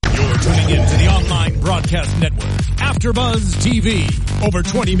into the online broadcast network, AfterBuzz TV. Over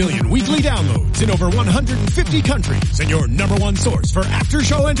 20 million weekly downloads in over 150 countries, and your number one source for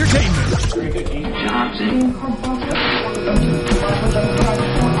after-show entertainment.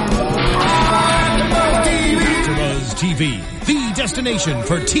 AfterBuzz TV, the destination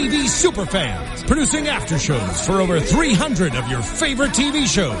for TV superfans, producing aftershows for over 300 of your favorite TV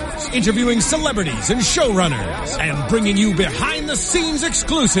shows, interviewing celebrities and showrunners, and bringing you behind-the-scenes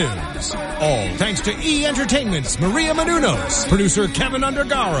exclusives. All thanks to E! Entertainment's Maria Menounos, producer Kevin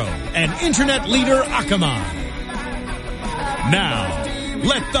Undergaro, and internet leader Akamai. Now,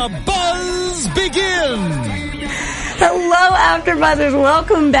 let the buzz begin! Hello, AfterBuzzers.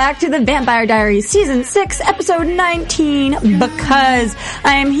 Welcome back to the Vampire Diaries Season 6, Episode 19, because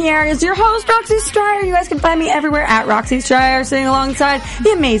I am here as your host, Roxy Stryer. You guys can find me everywhere at Roxy Stryer, sitting alongside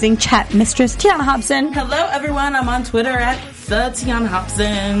the amazing chat mistress, Tiana Hobson. Hello, everyone. I'm on Twitter at the Tiana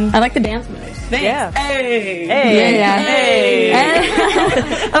Hobson. I like the dance moves. Thanks. Yeah. Hey. Hey. Yeah. Hey. And,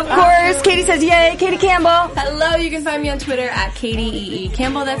 of course, Katie says yay. Katie Campbell. Hello, you can find me on Twitter at Katie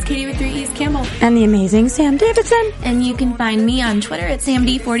Campbell. That's Katie with 3 E's, Campbell. And the amazing Sam Davidson. And you can find me on Twitter at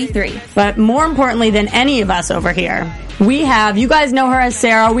SamD43. But more importantly than any of us over here, we have, you guys know her as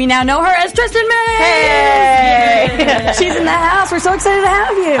Sarah. We now know her as Tristan May. Hey! She's in the house. We're so excited to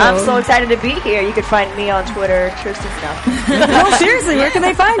have you. I'm so excited to be here. You can find me on Twitter, Tristan Snuff. No, seriously, where can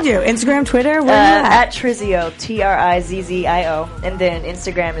they find you? Instagram, Twitter, where are you at Trizio, Trizzio. And then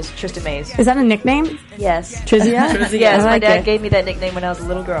Instagram is Tristan Mays. Is that a nickname? Yes. Trizia? Yes, my dad it. gave me that nickname when I was a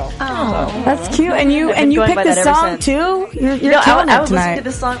little girl. Oh, so. That's cute. And you picked this song too? You're killing I it was tonight. listening to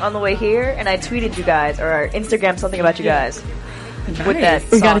this song on the way here, and I tweeted you guys, or Instagram something about you guys. Nice. With that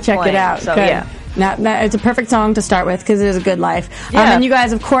We got to check playing. it out. So, good. yeah. Now, it's a perfect song to start with because it is a good life. Yeah. And you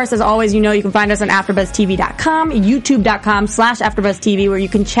guys, of course, as always, you know you can find us on AfterBuzzTV.com, YouTube.com/AfterBuzzTV, where you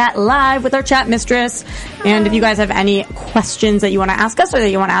can chat live with our chat mistress. And if you guys have any questions that you want to ask us or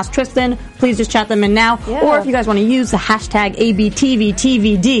that you want to ask Tristan, please just chat them in now. Yeah. Or if you guys want to use the hashtag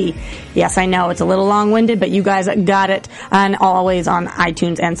ABTVTVD. Yes, I know it's a little long-winded, but you guys got it. And always on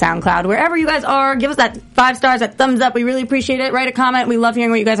iTunes and SoundCloud. Wherever you guys are, give us that 5 stars, that thumbs up. We really appreciate it. Write a comment. We love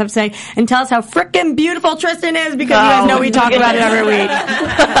hearing what you guys have to say. And tell us how frickin' beautiful Tristan is, because you guys know we talk about it every week.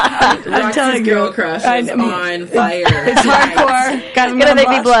 I'm telling you, girl crush is on fire. It's hardcore. Guys, I'm gonna make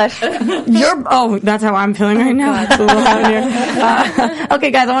me blush. That's how I'm feeling right now. It's a little hot in here.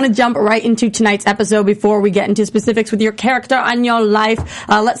 Okay, guys, I want to jump right into tonight's episode before we get into specifics with your character and your life.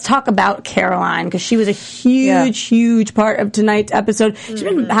 Let's talk about Caroline, because she was a huge part of tonight's episode. She's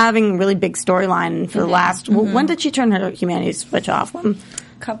been having a really big storyline for the last... When did she turn her humanity switch off?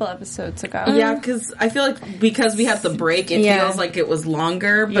 Couple episodes ago. Yeah, because I feel like because we have the break, it feels like it was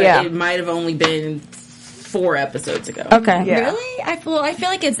longer, but it might have only been 4 episodes ago. Okay. Yeah. Really? I feel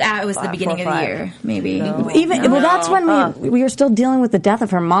like it was the beginning of the year, maybe. No. That's when we were still dealing with the death of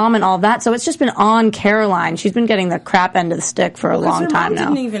her mom and all that, so it's just been on Caroline. She's been getting the crap end of the stick for a long time now. Her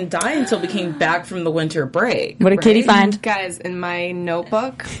mom didn't even die until we came back from the winter break. What did Katie find? Guys, in my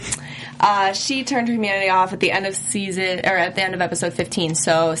notebook... she turned her humanity off at the end of episode 15.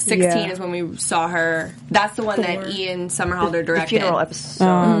 So 16 is when we saw her. That's the one that Ian Somerhalder directed. The funeral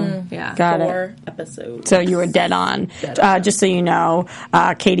episode. Yeah. Got 4 episodes. So you were dead on. Just so you know,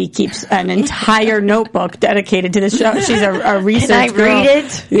 Katie keeps an entire notebook dedicated to the show. She's a research girl. Can I read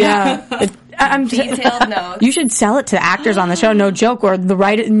it? Yeah. Detailed notes. You should sell it to actors on the show, no joke, or the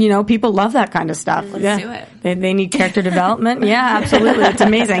writer. People love that kind of stuff. Let's do it. They need character development. Yeah, absolutely. It's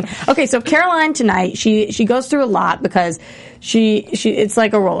amazing. Okay, so Caroline tonight, she goes through a lot because she it's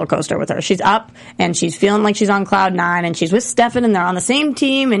like a roller coaster with her. She's up and she's feeling like she's on cloud 9, and she's with Stefan and they're on the same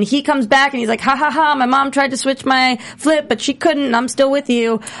team, and he comes back and he's like, ha ha ha, my mom tried to switch my flip, but she couldn't, and I'm still with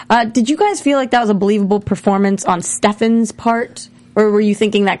you. Did you guys feel like that was a believable performance on Stefan's part? Or were you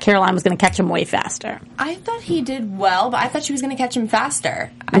thinking that Caroline was going to catch him way faster? I thought he did well, but I thought she was going to catch him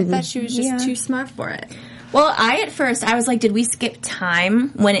faster. I thought she was just too smart for it. Well, at first, I was like, did we skip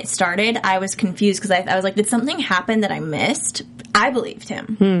time when it started? I was confused because I was like, did something happen that I missed? I believed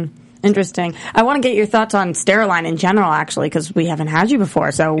him. Interesting. I want to get your thoughts on Steroline in general, actually, because we haven't had you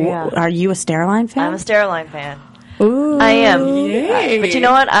before. So are you a Steroline fan? I'm a Steroline fan. Ooh. I am. Yay. But you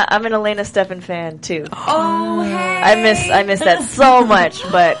know what? I'm an Elena Stefan fan, too. Oh, hey. I miss that so much,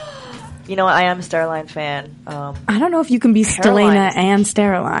 but... You know what? I am a Steroline fan. I don't know if you can be Stelena and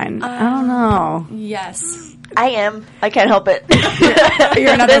Steroline. I don't know. Yes. I am. I can't help it.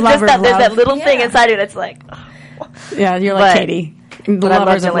 You're another lover of love. There's that little thing inside you that's like... Yeah, you're like Katie. The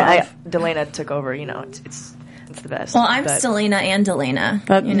lovers of love. Delana took over, it's the best. Well, I'm Stelena and Delana.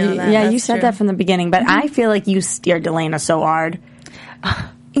 But you know that. Yeah, That's you said true. that from the beginning, but I feel like you steer Delana so hard.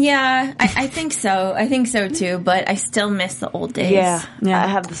 Yeah, I think so. I think so too, but I still miss the old days. Yeah. I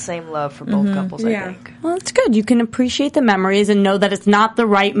have the same love for both couples, I think. Well, it's good. You can appreciate the memories and know that it's not the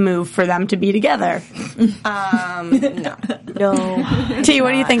right move for them to be together. No. T,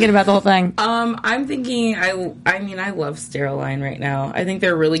 what are you thinking about the whole thing? I'm thinking, I love Caroline right now. I think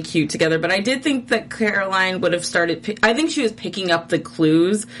they're really cute together, but I did think that Caroline would have started, I think she was picking up the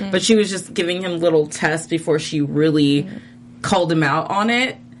clues, but she was just giving him little tests before she really called him out on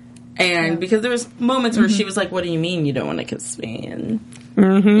it. And because there was moments where she was like, what do you mean you don't want to kiss me? And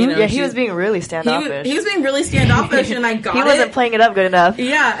you know, he was being really standoffish. He was being really standoffish, and I got it. He wasn't playing it up good enough.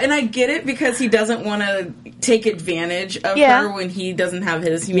 Yeah, and I get it because he doesn't want to take advantage of her when he doesn't have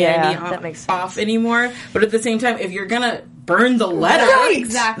his humanity off anymore. But at the same time, if you're gonna burn the letter,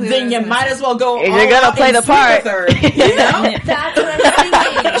 then you might as well go. If you're gonna play the part, with her, you know? That's what I'm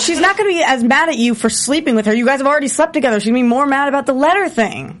thinking. She's not going to be as mad at you for sleeping with her. You guys have already slept together. She's going to be more mad about the letter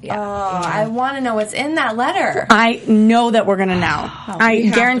thing. Oh, I want to know what's in that letter. I know that we're going to know. I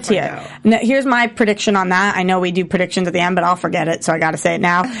guarantee it. Now, here's my prediction on that. I know we do predictions at the end, but I'll forget it, so I got to say it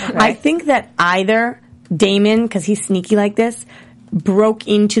now. Okay. I think that either Damon, because he's sneaky like this, broke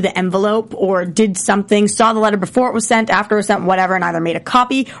into the envelope or did something, saw the letter before it was sent, after it was sent, whatever, and either made a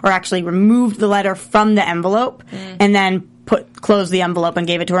copy or actually removed the letter from the envelope and then closed the envelope and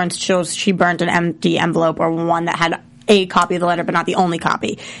gave it to her, and shows she burnt an empty envelope or one that had a copy of the letter but not the only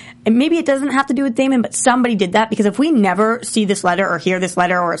copy. And maybe it doesn't have to do with Damon, but somebody did that, because if we never see this letter or hear this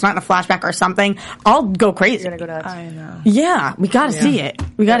letter or it's not in a flashback or something, I'll go crazy. You're gonna go nuts. I know. Yeah, we gotta see it.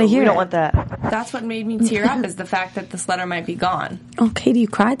 We gotta hear it. We don't want that. That's what made me tear up, is the fact that this letter might be gone. Oh, Katie, you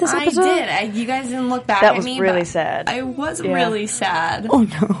cried this episode? I did. You guys didn't look back That at was me. really sad. I was really sad. Oh,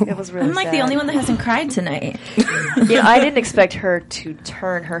 no. It was really I'm like sad. the only one that hasn't cried tonight. I didn't expect her to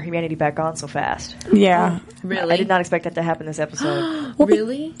turn her humanity back on so fast. Yeah. Really? I did not expect that to happen this episode. Well,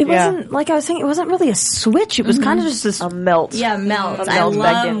 Really? It wasn't, like I was saying, it wasn't really a switch. It was kind of just this... A melt. Yeah, melt. A I melt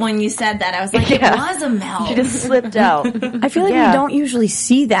back love in. when you said that. I was like, it was a melt. She just slipped out. I feel like we don't usually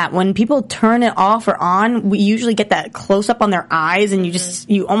see that. When people turn it off or on, we usually get that close up on their eyes, and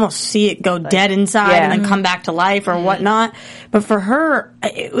you almost see it go dead inside and then come back to life or whatnot. But for her,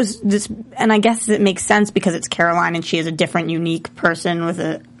 it was this, and I guess it makes sense because it's Caroline and she is a different, unique person with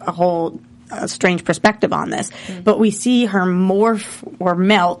a whole strange perspective on this. But we see her morph or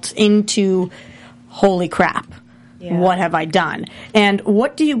melt into, holy crap. Yeah. What have I done? And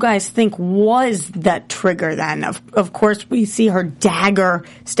what do you guys think was that trigger then? Of course, we see her dagger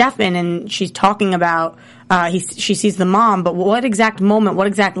Stefan, and she's talking about, she sees the mom, but what exact moment, what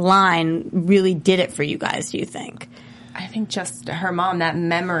exact line really did it for you guys, do you think? I think just her mom, that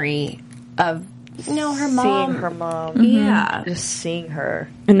memory of, her mom. Seeing her mom. Yeah. Just seeing her.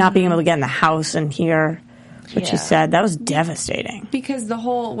 And not being able to get in the house and hear what she said. That was devastating. Because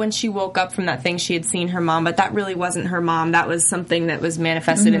when she woke up from that thing, she had seen her mom, but that really wasn't her mom. That was something that was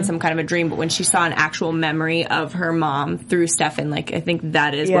manifested in some kind of a dream. But when she saw an actual memory of her mom through Stefan, I think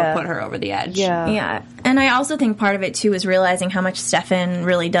that is what put her over the edge. Yeah. Yeah. And I also think part of it, too, is realizing how much Stefan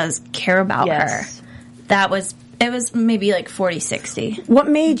really does care about her. It was maybe 40-60. What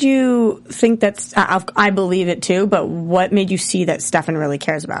made you think that, I believe it too, but what made you see that Stefan really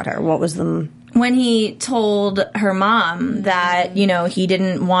cares about her? What was the... When he told her mom that, he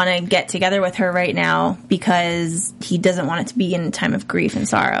didn't want to get together with her right now because he doesn't want it to be in a time of grief and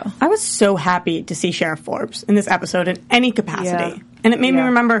sorrow. I was so happy to see Sheriff Forbes in this episode in any capacity. Yeah. And it made me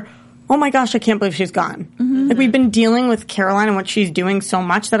remember, oh my gosh, I can't believe she's gone. Mm-hmm. We've been dealing with Caroline and what she's doing so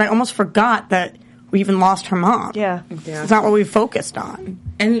much that I almost forgot that we even lost her mom. Yeah. It's not what we focused on.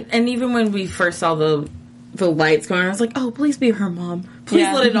 And even when we first saw the lights going on, I was like, oh, please be her mom.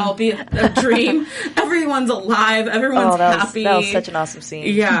 Please let it all be a dream. Everyone's alive. Everyone's happy. That was such an awesome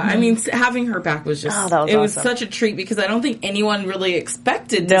scene. Yeah, I mean, having her back was just... it was such a treat because I don't think anyone really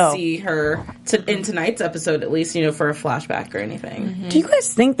expected to see her in tonight's episode, at least, for a flashback or anything. Mm-hmm. Do you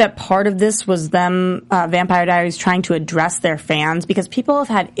guys think that part of this was them, Vampire Diaries, trying to address their fans? Because people have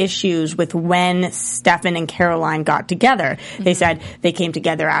had issues with when Stefan and Caroline got together. Mm-hmm. They said they came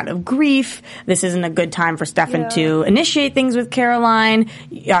together out of grief. This isn't a good time for Stefan to initiate things with Caroline.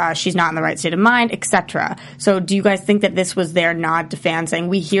 She's not in the right state of mind, etc. So do you guys think that this was their nod to fans saying,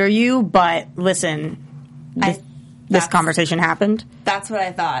 we hear you, but listen, this conversation happened? That's what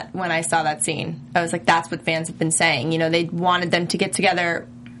I thought when I saw that scene. I was like, that's what fans have been saying. They wanted them to get together,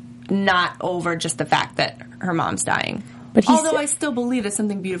 not over just the fact that her mom's dying. But although I still believe that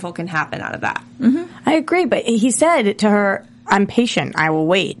something beautiful can happen out of that. Mm-hmm. I agree, but he said to her, I'm patient, I will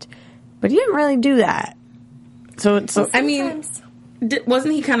wait. But he didn't really do that. So I mean...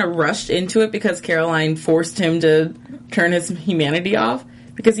 Wasn't he kind of rushed into it because Caroline forced him to turn his humanity off?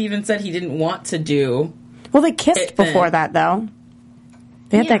 Because he even said he didn't want to do. Well, they kissed before that, though.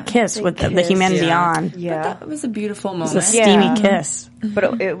 They had that kiss with the humanity on. Yeah. But that was a beautiful moment. It was a steamy kiss.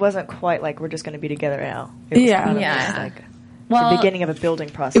 But it wasn't quite like we're just going to be together now. It was kind of just like the beginning of a building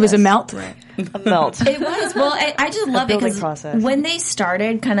process. It was a melt? Right. A melt. It was. Well, I just love it because when they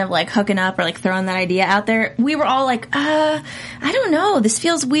started kind of like hooking up or like throwing that idea out there, we were all like, I don't know. This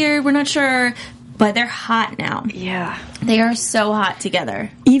feels weird. We're not sure. But they're hot now. Yeah. They are so hot together.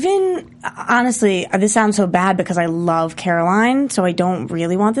 Even, honestly, this sounds so bad because I love Caroline, so I don't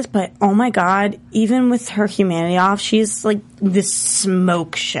really want this, but oh my God, even with her humanity off, she's like this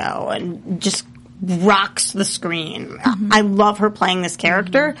smoke show and just rocks the screen. Mm-hmm. I love her playing this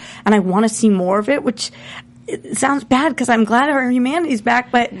character, and I want to see more of it, which it sounds bad because I'm glad her humanity's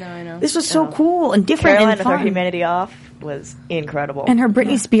back, but I know. This was so cool and different Caroline and fun. with her humanity off was incredible. And her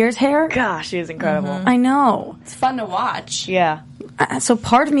Britney Spears hair. Gosh, she was incredible. Mm-hmm. I know. It's fun to watch. Yeah. So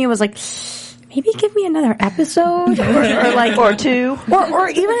part of me was like, maybe give me another episode or two. Or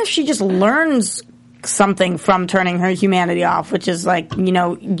even if she just learns something from turning her humanity off, which is like,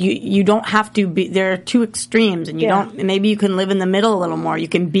 you don't have to be, there are two extremes, and maybe you can live in the middle a little more. You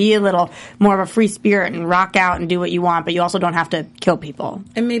can be a little more of a free spirit and rock out and do what you want, but you also don't have to kill people.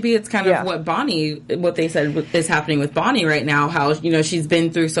 And maybe it's kind of what they said is happening with Bonnie right now, how, she's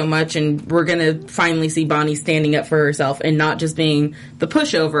been through so much, and we're going to finally see Bonnie standing up for herself and not just being the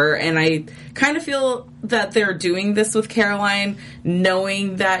pushover. And I kind of feel that they're doing this with Caroline,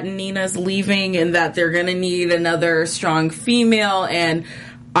 knowing that Nina's leaving and that they're going to need another strong female. And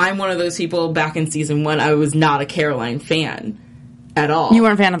I'm one of those people back in season 1, I was not a Caroline fan at all. You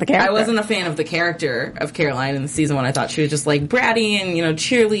weren't a fan of the character? I wasn't a fan of the character of Caroline in season 1. I thought she was just like bratty and,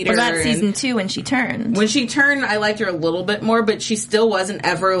 cheerleader. Was that season 2 when she turned? When she turned, I liked her a little bit more, but she still wasn't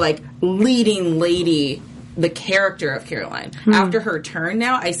ever like leading lady, the character of Caroline. After her turn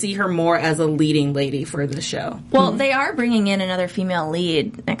now, I see her more as a leading lady for the show. Well, they are bringing in another female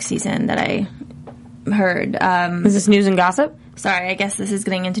lead next season that I heard. Is this news and gossip? Sorry, I guess this is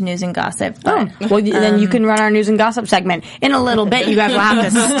getting into news and gossip. But, well, then you can run our news and gossip segment in a little bit. You guys will have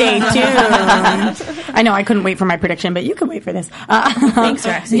to stay tuned. I know I couldn't wait for my prediction, but you can wait for this. Thanks,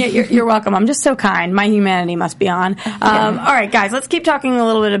 Roxy. Yeah, you're welcome. I'm just so kind. My humanity must be on. All right, guys, let's keep talking a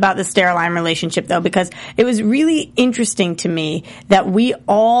little bit about the Caroline relationship, though, because it was really interesting to me that we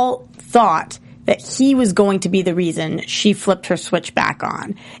all thought that he was going to be the reason she flipped her switch back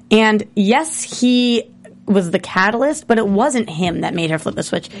on. And yes, he was the catalyst, but it wasn't him that made her flip the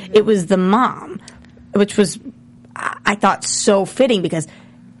switch. It was the mom, which was, I thought, so fitting because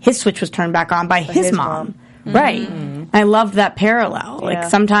his switch was turned back on by his mom. Right. I loved that parallel. Like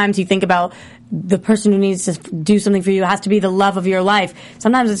sometimes you think about the person who needs to do something for you has to be the love of your life.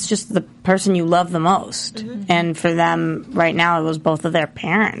 Sometimes it's just the person you love the most. And for them right now, it was both of their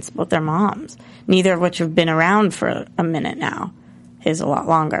parents, both their moms, neither of which have been around for a minute now. His a lot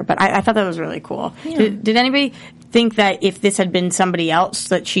longer, but I thought that was really cool. Yeah. Did anybody think that if this had been somebody else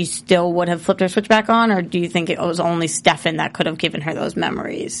that she still would have flipped her switch back on, or do you think it was only Stefan that could have given her those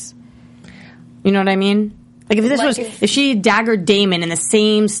memories? You know what I mean? Like if she had daggered Damon and the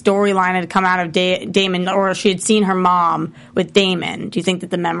same storyline had come out of Damon, or she had seen her mom with Damon, do you think that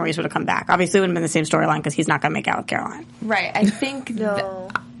the memories would have come back? Obviously, it would have been the same storyline because he's not going to make out with Caroline. Right. I think no.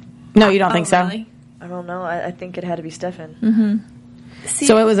 No, you don't think so? Really? I don't know. I think it had to be Stefan. See,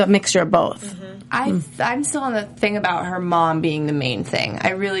 so it was a mixture of both. I'm still on the thing about her mom being the main thing.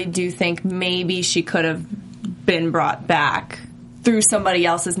 I really do think maybe she could have been brought back through somebody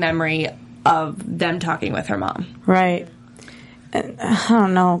else's memory of them talking with her mom. Right. I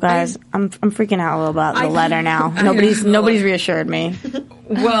don't know, guys. I'm freaking out a little about the letter now. Nobody's reassured me.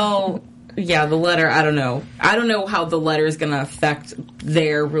 Well, yeah, the letter, I don't know. I don't know how the letter is going to affect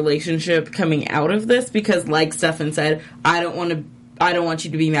their relationship coming out of this because, like Stefan said, I don't want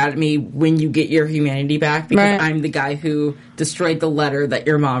you to be mad at me when you get your humanity back because I'm the guy who destroyed the letter that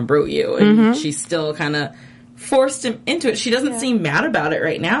your mom wrote you. And she still kind of forced him into it. She doesn't seem mad about it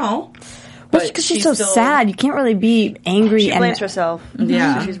right now. But because she's so sad, you can't really be angry. She blames herself.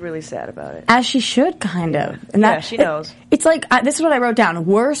 Yeah. So she's really sad about it. As she should, kind of. And she knows. It's like, this is what I wrote down,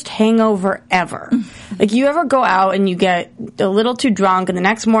 worst hangover ever. Like, you ever go out and you get a little too drunk, and the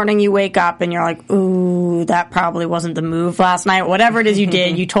next morning you wake up and you're like, ooh, that probably wasn't the move last night. Whatever it is you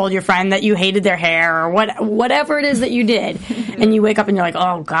did, you told your friend that you hated their hair, or whatever it is that you did. And you wake up and you're like,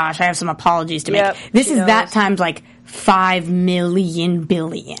 oh gosh, I have some apologies to make. This is that times like 5 million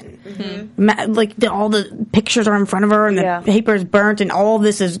billion. Like all the pictures are in front of her and the paper is burnt and all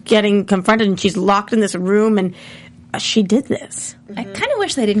this is getting confronted and she's locked in this room and she did this. I kind of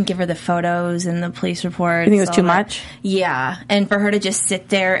wish they didn't give her the photos and the police reports. You think it was too much? Yeah, and for her to just sit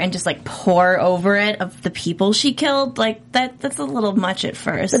there and just like pour over it of the people she killed, like that's a little much at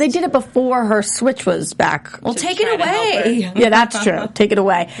first. But they did it before her switch was back. Well, take it away. Yeah, that's true. Take it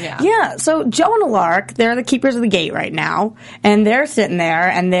away. Yeah. So Joe and Alark, they're the keepers of the gate right now, and they're sitting there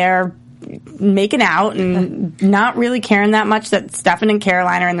and they're making out and not really caring that much that Stefan and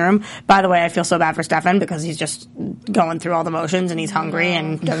Caroline are in the room. By the way, I feel so bad for Stefan because he's just going through all the motions and he's hungry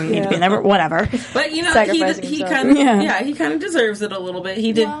and doesn't need to be in there, but whatever. But you know, he kind of he kind of deserves it a little bit.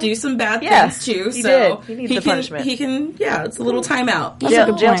 He did do some bad things too, he needs the punishment. He can it's a little timeout.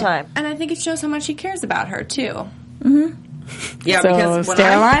 Jail time. And I think it shows how much he cares about her too. Yeah, so because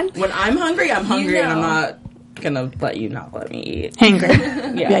when I'm hungry, I'm hungry, and I'm not gonna let you not let me eat.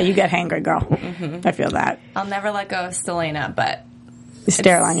 Hangry. Yeah, you get hangry, girl. I feel that. I'll never let go of Stelena, but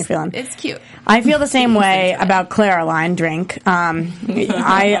Caroline, you're feeling. It's cute. I feel the same way about Caroline Drink.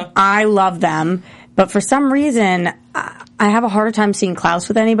 I love them, but for some reason, I have a harder time seeing Klaus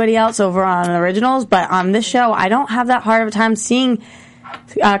with anybody else over on the originals. But on this show, I don't have that hard of a time seeing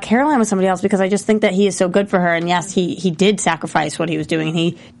Caroline with somebody else because I just think that he is so good for her. And yes, he did sacrifice what he was doing.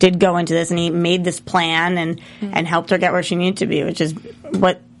 He did go into this and he made this plan and helped her get where she needed to be, which is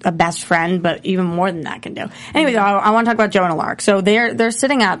what a best friend, but even more than that can do. Anyway, I want to talk about Joe and Alark. So they're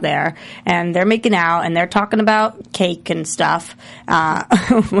sitting out there and they're making out and they're talking about cake and stuff,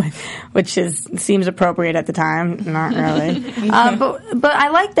 which seems appropriate at the time. Not really. But I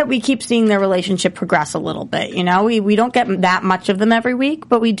like that we keep seeing their relationship progress a little bit. You know, we don't get that much of them every week,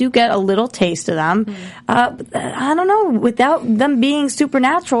 but we do get a little taste of them. I don't know, without them being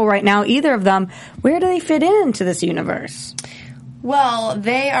supernatural right now, either of them, where do they fit into this universe? Well,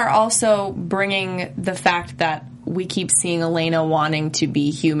 they are also bringing the fact that we keep seeing Elena wanting to be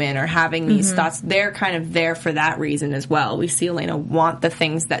human or having these thoughts. They're kind of there for that reason as well. We see Elena want the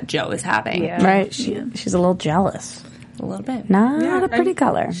things that Joe is having. Yeah. Right. She's a little jealous. A little bit. Not a pretty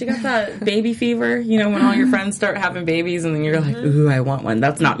color. She got that baby fever, you know, when all your friends start having babies and then you're like, ooh, I want one.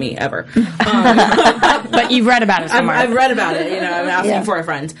 That's not me, ever. But you've read about it somewhere. I've read about it, you know, I'm asking for a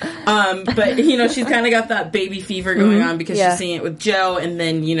friend. But, you know, she's kind of got that baby fever going on because she's seeing it with Joe. And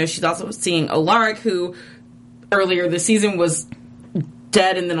then, you know, she's also seeing Alark, who earlier this season was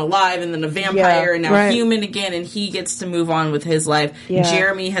dead and then alive and then a vampire and now human again, and he gets to move on with his life.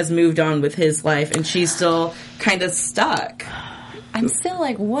 Jeremy has moved on with his life and she's still kind of stuck. I'm still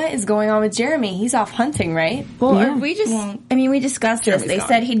like, what is going on with Jeremy? He's off hunting, right? Well, we discussed this. They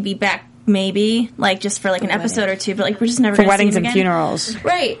said he'd be back maybe, like, just for, like, an episode or two, but, like, we're just never going to see him again. For weddings and funerals.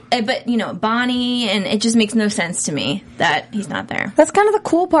 Right. But, you know, Bonnie, and it just makes no sense to me that he's not there. That's kind of the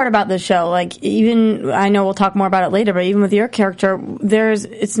cool part about this show. Like, even, I know we'll talk more about it later, but even with your character,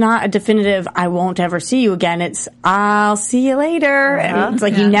 it's not a definitive, I won't ever see you again. It's, I'll see you later. And it's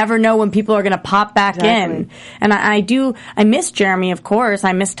like, you never know when people are going to pop back in. And I miss Jeremy, of course.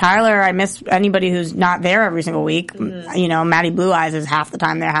 I miss Tyler. I miss anybody who's not there every single week. You know, Maddie Blue Eyes is half the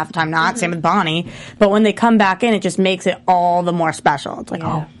time there, half the time not. Same with Bonnie. But when they come back in, it just makes it all the more special. It's like,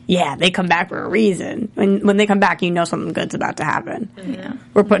 they come back for a reason. When they come back, you know something good's about to happen. Yeah.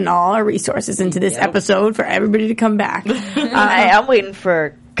 We're putting all our resources into this episode for everybody to come back. I'm waiting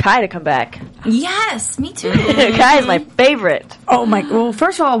for Kai to come back. Yes, me too. Kai is my favorite. Oh my! Well,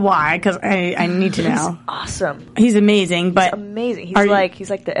 first of all, why? Because I need to know. He's awesome. He's amazing. But he's amazing. He's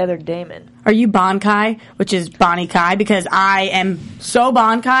like the other Damon. Are you Bon Kai, which is Bonnie Kai? Because I am so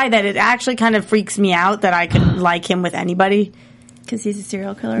Bon Kai that it actually kind of freaks me out that I could like him with anybody. Because he's a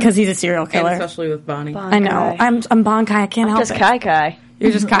serial killer. Because he's a serial killer, and especially with Bonnie. I know. I'm Bon Kai. I can't help it. Just Kai.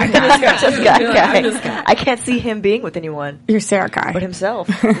 You're just Kai. Just Kai. I can't see him being with anyone. You're Sarah Kai. But himself.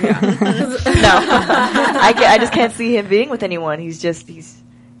 No. I just can't see him being with anyone. He's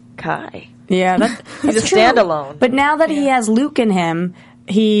Kai. Yeah, he's a true. Standalone. But now that he has Luke in him,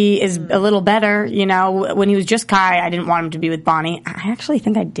 he is a little better. You know, when he was just Kai, I didn't want him to be with Bonnie. I actually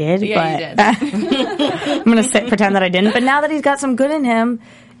think I did. Yeah, but you did. I'm going to pretend that I didn't. But now that he's got some good in him,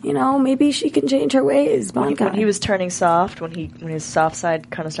 you know, maybe she can change her ways. When he was turning soft, when his soft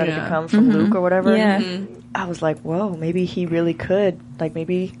side kind of started to come from Luke or whatever, I was like, whoa, maybe he really could. Like,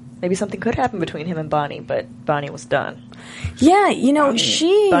 maybe something could happen between him and Bonnie, but Bonnie was done. Yeah, you know,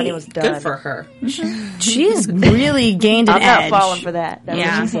 Bonnie was done. Good for her. She's really gained an edge. I'm not falling for that. That's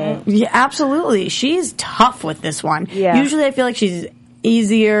what she said. Yeah, absolutely. She's tough with this one. Yeah. Usually I feel like she's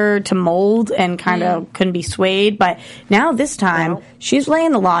easier to mold and kind of couldn't be swayed, but now this time she's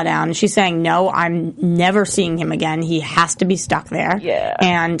laying the law down and she's saying, no, I'm never seeing him again. He has to be stuck there. Yeah.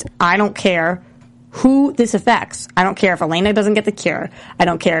 And I don't care who this affects. I don't care if Elena doesn't get the cure. I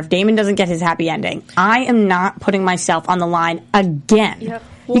don't care if Damon doesn't get his happy ending. I am not putting myself on the line again. Yep.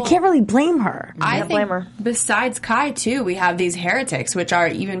 Well, you can't really blame her. I think blame her. Besides Kai, too, we have these heretics, which are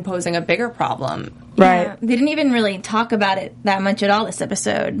even posing a bigger problem. Right. Yeah, they didn't even really talk about it that much at all this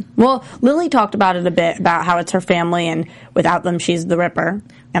episode. Well, Lily talked about it a bit, about how it's her family, and without them, she's the Ripper.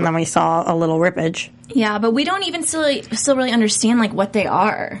 And then we saw a little rippage. Yeah, but we don't even still really understand, like, what they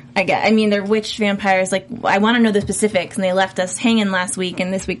are, I guess. I mean, they're witch vampires. Like, I want to know the specifics, and they left us hanging last week,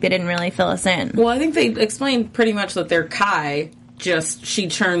 and this week they didn't really fill us in. Well, I think they explained pretty much that they're Kai, just she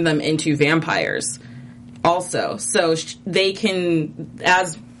turned them into vampires also. So they can,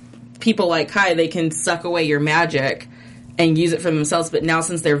 as people like Kai, they can suck away your magic and use it for themselves, but now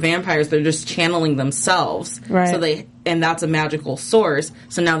since they're vampires, they're just channeling themselves. Right. So and that's a magical source,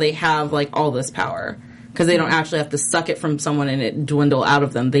 so now they have, like, all this power. Because they don't actually have to suck it from someone and it dwindle out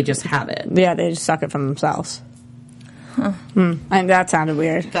of them, they just have it. Yeah, they just suck it from themselves. Huh. And that sounded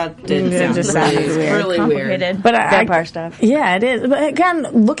weird. That did sound really weird. But vampire stuff. Yeah, it is. But again,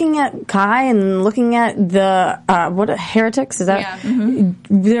 looking at Kai and looking at the heretics, is that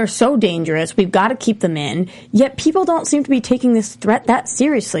they're so dangerous. We've got to keep them in. Yet people don't seem to be taking this threat that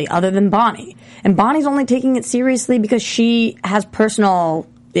seriously, other than Bonnie. And Bonnie's only taking it seriously because she has personal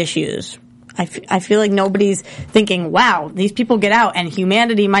issues. I feel like nobody's thinking, wow, these people get out and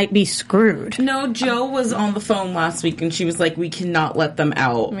humanity might be screwed. No, Jo was on the phone last week and she was like, we cannot let them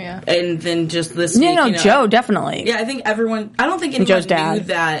out. Yeah. And then just this week, Jo, definitely. Yeah, I don't think anyone knew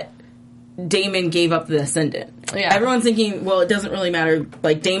that Damon gave up the Ascendant. Yeah. Everyone's thinking, well, it doesn't really matter.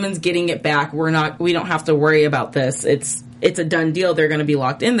 Like, Damon's getting it back. We don't have to worry about this. It's a done deal. They're going to be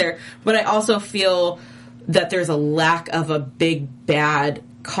locked in there. But I also feel that there's a lack of a big bad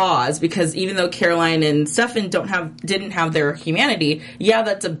cause, because even though Caroline and Stefan didn't have their humanity, yeah,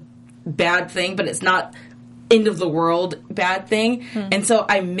 that's a bad thing, but it's not end of the world bad thing. And so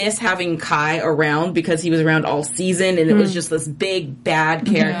I miss having Kai around, because he was around all season and it was just this big bad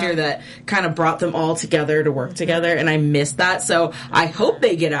character that kind of brought them all together to work together, and I miss that. So I hope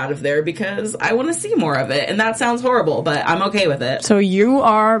they get out of there, because I want to see more of it, and that sounds horrible, but I'm okay with it. So you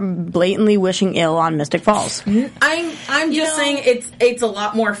are blatantly wishing ill on Mystic Falls. I'm just saying it's a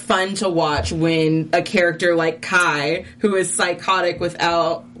lot more fun to watch when a character like Kai, who is psychotic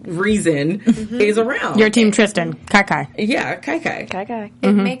without reason, is around. Your team Tristan. Kai. Yeah, Kai.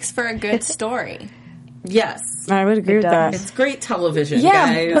 It makes for a good story. Yes. I would agree with that. It's great television,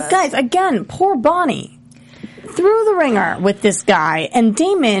 guys. But guys, again, poor Bonnie. Through the ringer with this guy. And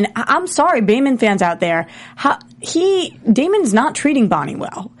Damon, I'm sorry, Damon fans out there, Damon's not treating Bonnie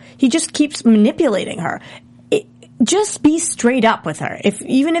well. He just keeps manipulating her. Just be straight up with her.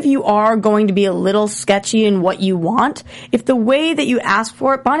 Even if you are going to be a little sketchy in what you want, if the way that you ask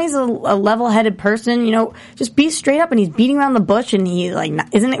for it, Bonnie's a level-headed person, just be straight up, and he's beating around the bush, and he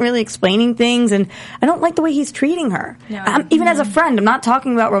isn't really explaining things, and I don't like the way he's treating her. No. Even as a friend, I'm not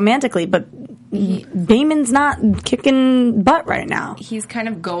talking about romantically, but Damon's not kicking butt right now. He's kind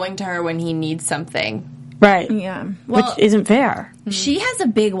of going to her when he needs something. Right. Yeah. Which isn't fair. She has a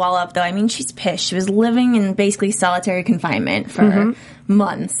big wall up, though. I mean, she's pissed. She was living in basically solitary confinement for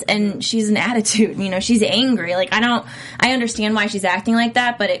months, and she's an attitude. She's angry. Like, I understand why she's acting like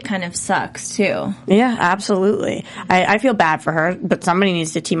that, but it kind of sucks, too. Yeah, absolutely. I feel bad for her, but somebody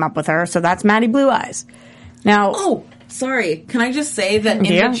needs to team up with her, so that's Maddie Blue Eyes. Now... Oh, sorry. Can I just say that in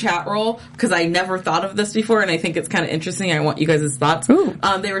the chat roll, because I never thought of this before, and I think it's kind of interesting. I want you guys' thoughts.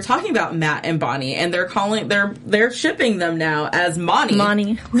 They were talking about Matt and Bonnie, and they're shipping them now as Monty.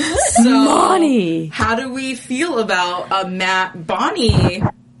 So, Monty. How do we feel about a Matt-Bonnie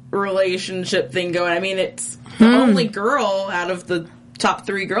relationship thing going? I mean, it's the only girl out of the top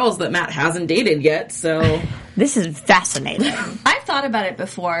 3 girls that Matt hasn't dated yet, so... This is fascinating. I've thought about it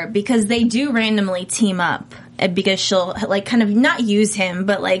before, because they do randomly team up, because she'll, kind of not use him,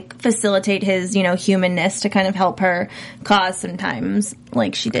 but, facilitate his, humanness to kind of help her cause sometimes,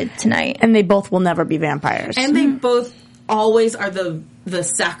 like she did tonight. And they both will never be vampires. And they both always are the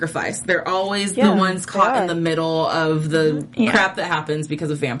sacrifice. They're always the ones caught in the middle of the crap that happens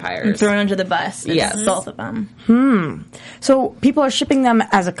because of vampires. And thrown under the bus. Yes. Both of them. So people are shipping them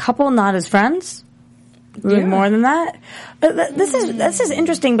as a couple, not as friends? More than that? This is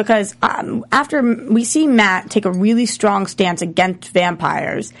interesting, because after we see Matt take a really strong stance against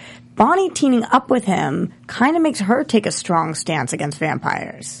vampires, Bonnie teaming up with him kind of makes her take a strong stance against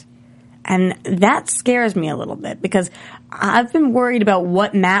vampires. And that scares me a little bit, because I've been worried about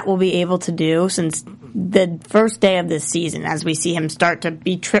what Matt will be able to do since the first day of this season, as we see him start to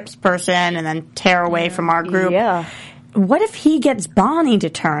be Tripp's person and then tear away from our group. Yeah. what if he gets Bonnie to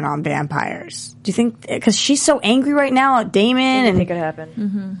turn on vampires? Do you think, because she's so angry right now at Damon? I think it could happen.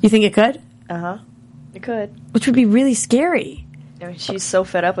 Mm-hmm. You think it could? Uh-huh. It could. Which would be really scary. I mean, she's so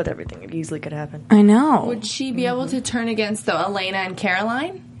fed up with everything. It easily could happen. I know. Would she be able to turn against, though, Elena and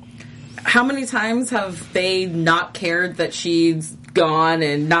Caroline? How many times have they not cared that she's gone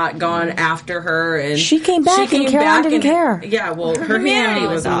and not gone after her? And she came back and Caroline didn't care. Yeah, well, her humanity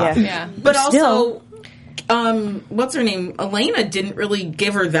was off. Yeah. But also, what's her name? Elena didn't really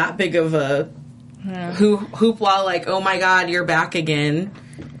give her that big of a hoopla, like, oh my god, you're back again.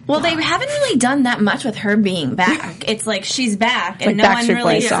 Well, they haven't really done that much with her being back. It's like she's back, and no one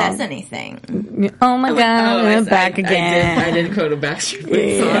really says anything. Oh my god, you're back again. I did quote a Backstreet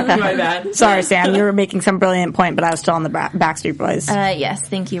Boys song. My bad. Sorry, Sam, you were making some brilliant point, but I was still on the Backstreet Boys. Yes,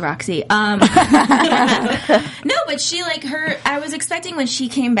 thank you, Roxy. No, but she, like, I was expecting when she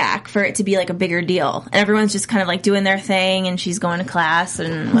came back for it to be, like, a bigger deal. And everyone's just kind of, like, doing their thing, and she's going to class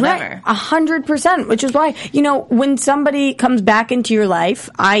and whatever. Right, 100%, which is why, when somebody comes back into your life,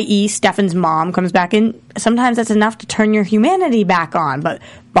 i.e. Stefan's mom comes back in, sometimes that's enough to turn your humanity back on. But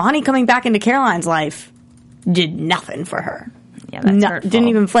Bonnie coming back into Caroline's life did nothing for her. Yeah, that's hurtful. Didn't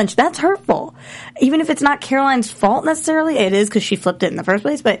even flinch. That's hurtful. Even if it's not Caroline's fault necessarily, it is because she flipped it in the first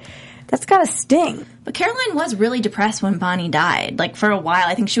place, but that's gotta sting. But Caroline was really depressed when Bonnie died. Like, for a while,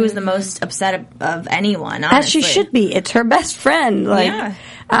 I think she was the most upset of anyone, honestly. As she should be. It's her best friend. Like, yeah.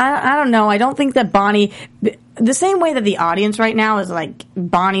 I don't know. I don't think that Bonnie... The same way that the audience right now is like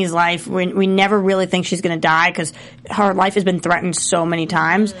Bonnie's life, we never really think she's going to die because her life has been threatened so many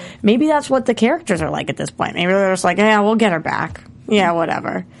times. Maybe that's what the characters are like at this point. Maybe they're just like, yeah, we'll get her back. Yeah,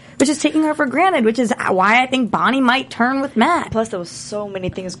 whatever. Which is taking her for granted, which is why I think Bonnie might turn with Matt. Plus, there was so many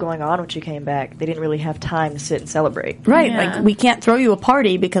things going on when she came back. They didn't really have time to sit and celebrate. Right. Yeah. Like, we can't throw you a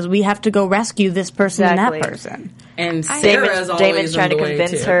party because we have to go rescue this person and that person. And Sarah's Damon's trying to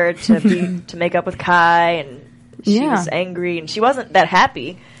convince her to make up with Kai, and she was angry, and she wasn't that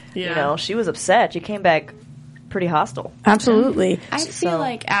happy. Yeah. She was upset. She came back pretty hostile. Absolutely. I feel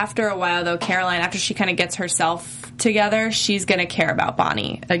like after a while, though, Caroline, after she kind of gets herself together, she's going to care about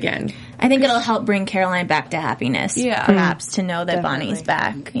Bonnie again. I think it'll help bring Caroline back to happiness, perhaps, to know that Bonnie's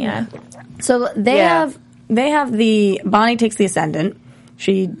back. Yeah. So they have Bonnie takes the Ascendant.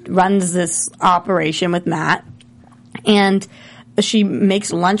 She runs this operation with Matt, and she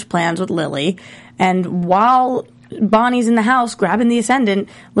makes lunch plans with Lily. And while Bonnie's in the house grabbing the Ascendant,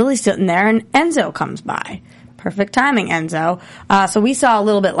 Lily's sitting there, and Enzo comes by. Perfect timing, Enzo. So we saw a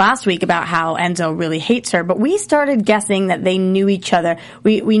little bit last week about how Enzo really hates her, but we started guessing that they knew each other.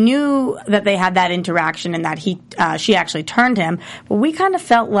 We knew that they had that interaction and that she actually turned him, but we kind of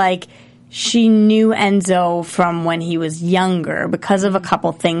felt like she knew Enzo from when he was younger because of a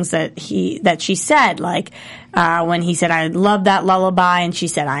couple things that she said, like when he said, "I love that lullaby," and she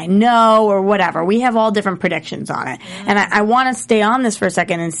said, "I know," or whatever. We have all different predictions on it. And I want to stay on this for a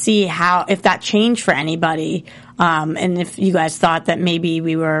second and see if that changed for anybody, and if you guys thought that maybe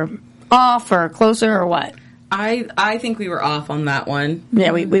we were off or closer or what. I think we were off on that one.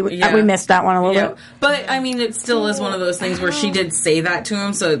 Yeah, we missed that one a little bit. But, I mean, it still is one of those things where she did say that to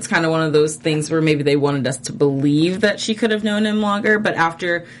him, so it's kind of one of those things where maybe they wanted us to believe that she could have known him longer, but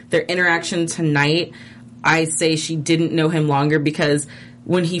after their interaction tonight, I say she didn't know him longer because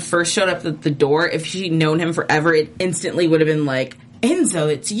when he first showed up at the door, if she'd known him forever, it instantly would have been like,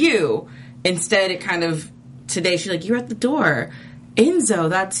 Enzo, it's you. Instead, it kind of, today she's like, you're at the door. Enzo,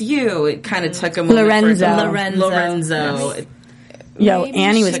 that's you. It kind of took a moment. Lorenzo. Yo,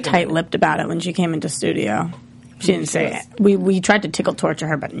 Annie was tight-lipped about it when she came into studio. She didn't say it. We tried to tickle torture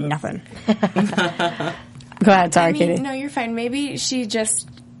her, but nothing. Go ahead. Sorry, Katie. No, you're fine. Maybe she just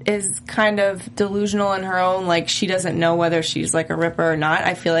is kind of delusional in her own, like, she doesn't know whether she's, like, a Ripper or not.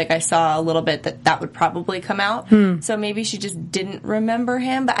 I feel like I saw a little bit that would probably come out. So maybe she just didn't remember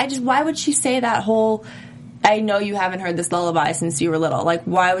him. But why would she say that whole... I know you haven't heard this lullaby since you were little. Like,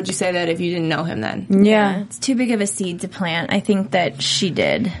 why would you say that if you didn't know him then? Yeah. It's too big of a seed to plant. I think that she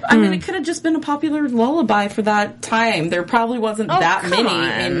did. I mean, it could have just been a popular lullaby for that time. There probably wasn't that many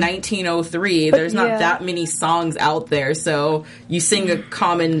in 1903. There's not that many songs out there, so you sing a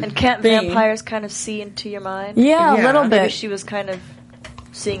common And can't thing. vampires kind of see into your mind? Yeah, a little bit. Maybe she was kind of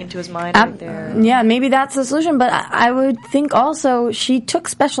seeing into his mind right there. Yeah, maybe that's the solution, but I would think also she took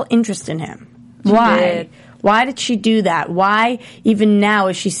special interest in him. Why? Why did she do that? Why, even now,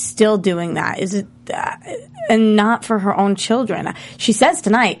 is she still doing that? Is it, and not for her own children? She says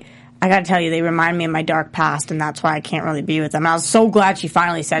tonight, I gotta tell you, they remind me of my dark past, and that's why I can't really be with them. And I was so glad she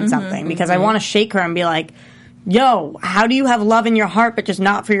finally said something, because I want to shake her and be like, yo, how do you have love in your heart but just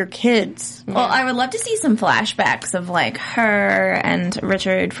not for your kids? Well, I would love to see some flashbacks of like her and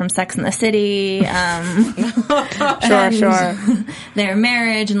Richard from Sex and the City. Sure. Their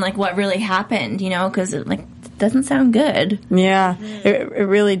marriage and like what really happened, because it doesn't sound good. Yeah, it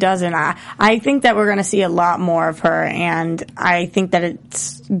really doesn't. I think that we're going to see a lot more of her, and I think that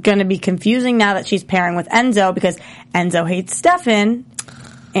it's going to be confusing now that she's pairing with Enzo, because Enzo hates Stefan.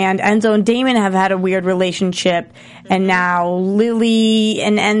 And Enzo and Damon have had a weird relationship, and now Lily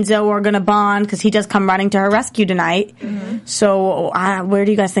and Enzo are going to bond because he does come running to her rescue tonight. Mm-hmm. So where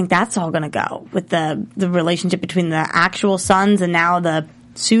do you guys think that's all going to go with the relationship between the actual sons and now the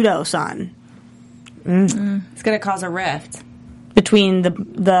pseudo-son? It's going to cause a rift. Between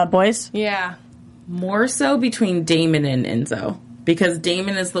the boys? Yeah. More so between Damon and Enzo, because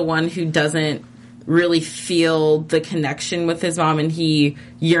Damon is the one who doesn't really feel the connection with his mom, and he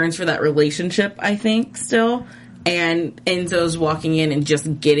yearns for that relationship, I think, still. And Enzo's walking in and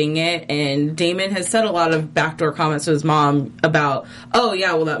just getting it, and Damon has said a lot of backdoor comments to his mom about, oh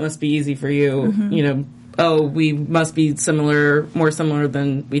yeah, well that must be easy for you, oh, we must be more similar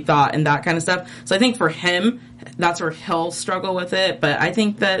than we thought, and that kind of stuff. So I think for him, that's where he'll struggle with it, but I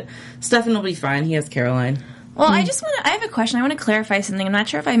think that Stefan will be fine. He has Caroline. Well, I have a question. I want to clarify something. I'm not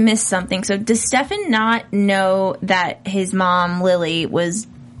sure if I missed something. So does Stefan not know that his mom, Lily, was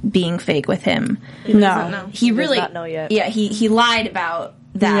being fake with him? No. He really does not know yet. Yeah, he lied about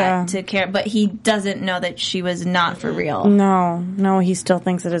that to Karen, but he doesn't know that she was not for real. No, he still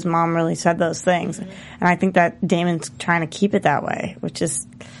thinks that his mom really said those things. And I think that Damon's trying to keep it that way, which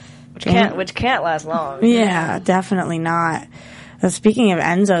can't last long. Yeah, definitely not. Speaking of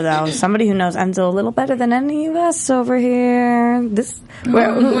Enzo, though, somebody who knows Enzo a little better than any of us over here. Who is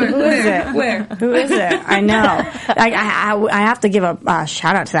it? Where? Who is it? I know. I have to give a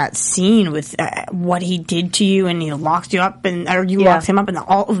shout out to that scene with what he did to you, and he locked you up, or you locked him up, and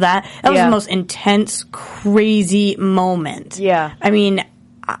all of that. That was the most intense, crazy moment. Yeah. I mean,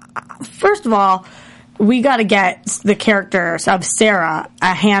 first of all, we got to get the character of Sarah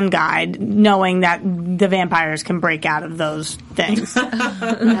a hand guide, knowing that the vampires can break out of those things. I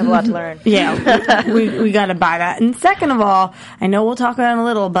have a lot to learn. Yeah, we got to buy that. And second of all, I know we'll talk about it in a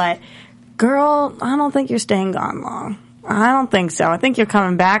little, but girl, I don't think you're staying gone long. I don't think so. I think you're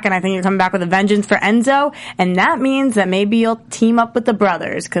coming back, and I think you're coming back with a vengeance for Enzo, and that means that maybe you'll team up with the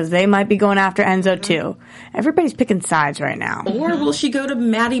brothers, because they might be going after Enzo too. Everybody's picking sides right now. Or will she go to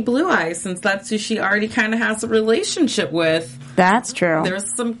Maddie Blue Eyes, since that's who she already kind of has a relationship with? That's true. There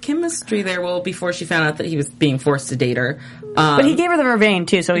was some chemistry there, before she found out that he was being forced to date her. But he gave her the vervain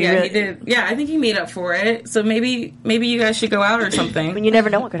too, so he did. Yeah, I think he made up for it. So maybe you guys should go out or something. I mean, you never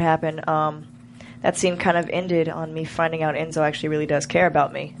know what could happen. That scene kind of ended on me finding out Enzo actually really does care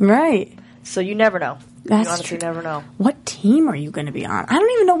about me. Right. So you never know. That's you honestly never know. What team are you going to be on? I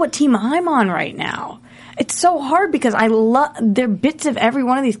don't even know what team I'm on right now. It's so hard because there are bits of every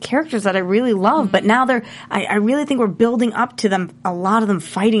one of these characters that I really love, but now I really think we're building up to them, a lot of them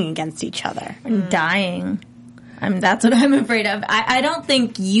fighting against each other. And dying. I mean, that's what I'm afraid of. I don't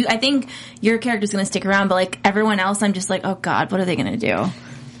think I think your character's going to stick around, but like everyone else, I'm just like, oh God, what are they going to do?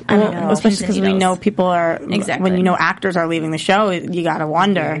 Well, especially because we know people are, when you know actors are leaving the show, you gotta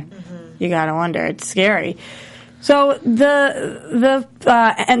wonder. Mm-hmm. You gotta wonder. It's scary. So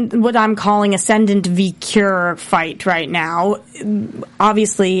and what I'm calling Ascendant v Cure fight right now,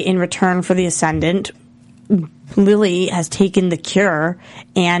 obviously in return for the Ascendant, Lily has taken the Cure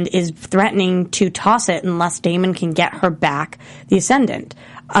and is threatening to toss it unless Damon can get her back the Ascendant.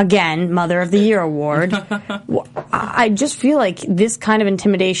 Again, Mother of the Year award. I just feel like this kind of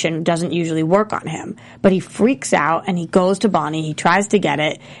intimidation doesn't usually work on him. But he freaks out and he goes to Bonnie. He tries to get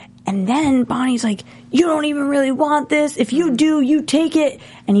it. And then Bonnie's like, you don't even really want this. If you do, you take it.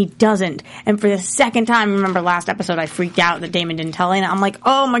 And he doesn't. And for the second time, remember last episode, I freaked out that Damon didn't tell Lena. I'm like,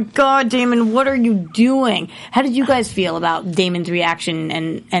 oh my God, Damon, what are you doing? How did you guys feel about Damon's reaction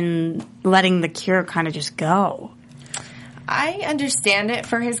and letting the Cure kind of just go? I understand it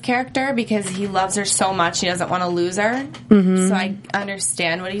for his character because he loves her so much he doesn't want to lose her. Mm-hmm. So I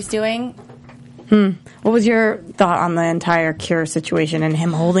understand what he's doing. What was your thought on the entire Cure situation and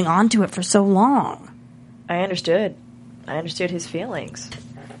him holding on to it for so long? I understood his feelings.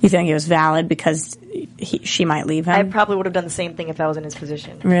 You think it was valid because she might leave him? I probably would have done the same thing if I was in his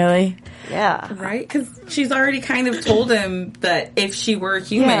position. Really? Yeah. Right? Because she's already kind of told him that if she were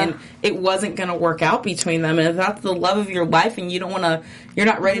human, it wasn't going to work out between them. And if that's the love of your life and you're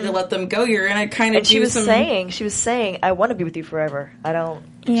not ready to let them go, you're going to kind of she was saying, I want to be with you forever. I don't.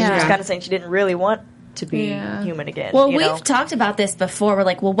 She was kind of saying she didn't really want to be human again. Well, we've talked about this before. We're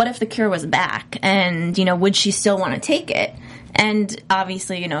like, well, what if the cure was back? And, would she still want to take it? And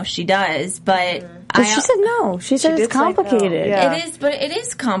obviously, she does, but she said no. She said it's complicated. No. Yeah. It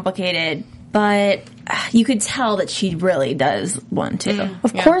is complicated, but you could tell that she really does want to.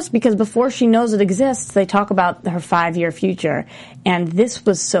 Of course, because before she knows it exists, they talk about her 5-year future. And this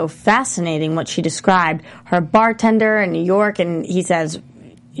was so fascinating what she described. Her bartender in New York, and he says,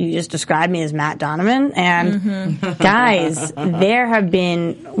 you just described me as Matt Donovan. And guys, there have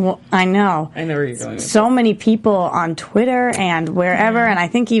been, I know where you're going. So many people on Twitter and wherever, and I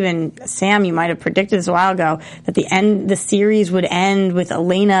think even Sam, you might have predicted this a while ago, that the series would end with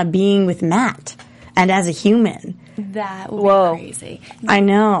Elena being with Matt. And as a human. That would be crazy. I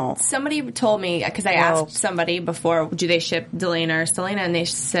know. Somebody told me, because I asked somebody before, do they ship Delana or Selena? And they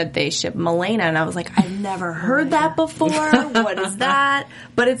said they ship Milena. And I was like, I've never heard that before. What is that?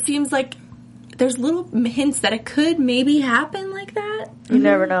 But it seems like there's little hints that it could maybe happen like that. You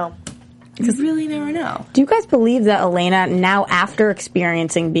never know. You really never know. Do you guys believe that Elena, now after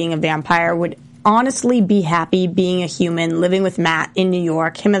experiencing being a vampire, would honestly be happy being a human, living with Matt in New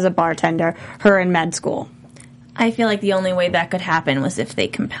York, him as a bartender, her in med school? I feel like the only way that could happen was if they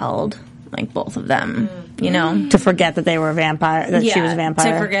compelled, both of them, to forget that they were a vampire, that she was a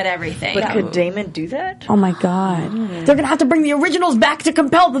vampire. To forget everything. But could Damon do that? Oh my God. They're going to have to bring the originals back to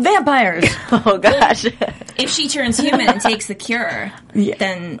compel the vampires. Oh gosh. If she turns human and takes the cure,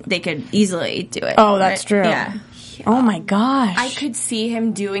 then they could easily do it. Oh, that's true. Yeah. Oh my gosh. I could see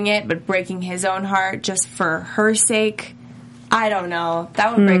him doing it, but breaking his own heart just for her sake. I don't know.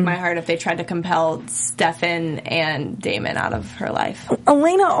 That would break my heart if they tried to compel Stefan and Damon out of her life.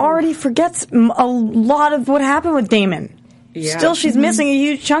 Elena already forgets a lot of what happened with Damon. Yeah. Still, she's missing a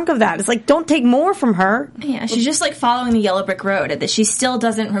huge chunk of that. It's like, don't take more from her. Yeah, she's just following the yellow brick road. That she still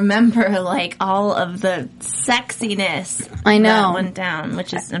doesn't remember all of the sexiness that went down,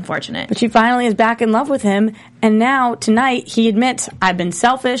 which is unfortunate. But she finally is back in love with him, and now tonight he admits, I've been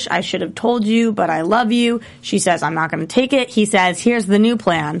selfish. I should have told you, but I love you. She says, I'm not going to take it. He says, here's the new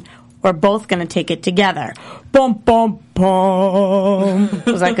plan. We're both going to take it together. Bum, bum, bum.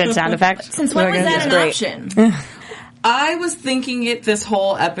 Was that good sound effect? Since when was that an option? I was thinking it this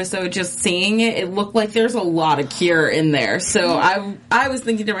whole episode, just seeing it, it looked like there's a lot of cure in there. So I was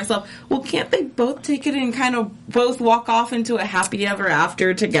thinking to myself, well, can't they both take it and kind of both walk off into a happy ever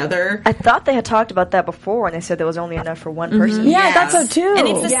after together? I thought they had talked about that before, and they said there was only enough for one person. Yeah, I thought so too. And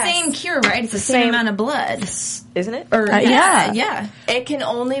it's the same cure, right? It's the same amount of blood. Isn't it? Yeah. It can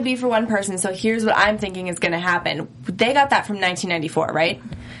only be for one person, so here's what I'm thinking is going to happen. They got that from 1994, right?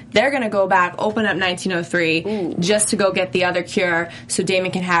 They're going to go back, open up 1903, just to go get the other cure so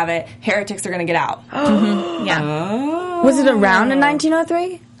Damon can have it. Heretics are going to get out. Yeah. Was it around in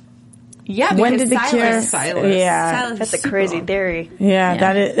 1903? Yeah, when did the cure? Silas. Yeah. Silas, that's a crazy theory. Yeah,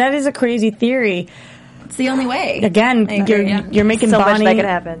 that is a crazy theory. It's the only way. Again, you're making so Bonnie. Much that could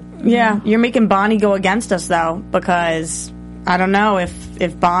happen. Yeah, you're making Bonnie go against us though, because I don't know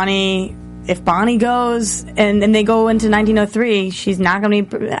if Bonnie goes and they go into 1903, she's not going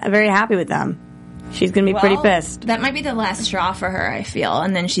to be very happy with them. She's going to be pretty pissed. That might be the last straw for her, I feel,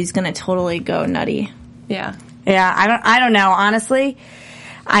 and then she's going to totally go nutty. Yeah. Yeah, I don't know. Honestly,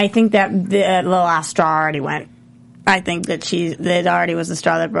 I think that the last straw already went. I think that it already was the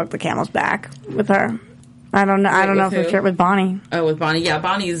straw that broke the camel's back with her. I don't know. I don't know for sure with Bonnie. Oh, with Bonnie, yeah.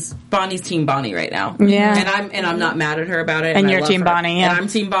 Bonnie's Team Bonnie right now. Yeah, and I'm not mad at her about it. And you're Team Bonnie, yeah. And I'm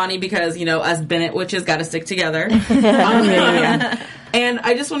Team Bonnie because us Bennett witches got to stick together. And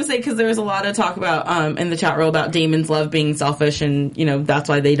I just want to say, because there was a lot of talk about in the chat room about Damon's love being selfish, and that's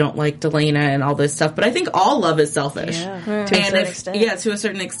why they don't like Delana and all this stuff. But I think all love is selfish, to a certain extent. Yeah, to a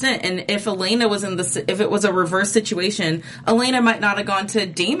certain extent. And if Elena was if it was a reverse situation, Elena might not have gone to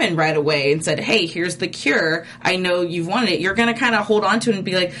Damon right away and said, "Hey, here's the cure. I know you've wanted it." You're going to kind of hold on to it and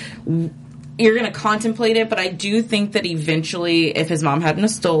be like, you're going to contemplate it, but I do think that eventually, if his mom hadn't have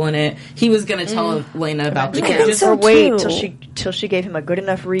stolen it, he was going to tell Elena about the cure. So wait till she gave him a good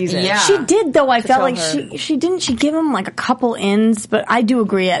enough reason. Yeah. She did, though. I felt like she give him a couple ins, but I do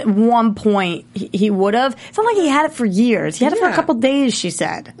agree at one point he would have. It's not like he had it for years. He had it for a couple days, she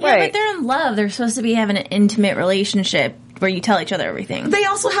said. Yeah, but they're in love. They're supposed to be having an intimate relationship where you tell each other everything. They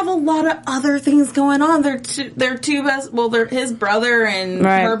also have a lot of other things going on. They're two best. Well, they're his brother and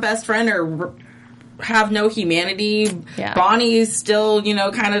her best friend have no humanity. Yeah. Bonnie's still,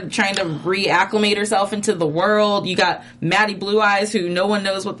 kind of trying to reacclimate herself into the world. You got Maddie Blue Eyes, who no one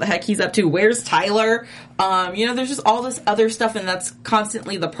knows what the heck he's up to. Where's Tyler? There's just all this other stuff, and that's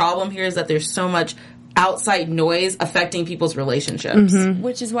constantly the problem here, is that there's so much outside noise affecting people's relationships.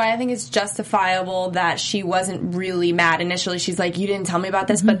 Which is why I think it's justifiable that she wasn't really mad initially. She's like, you didn't tell me about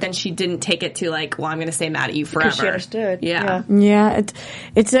this, but then she didn't take it to like, well, I'm going to stay mad at you forever. Because she understood. Yeah,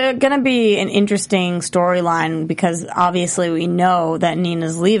 it's going to be an interesting storyline because obviously we know that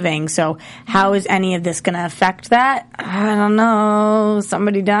Nina's leaving. So how is any of this going to affect that? I don't know.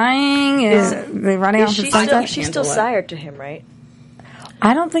 Somebody dying? Is they running off the sunset? She's still sired to him, right?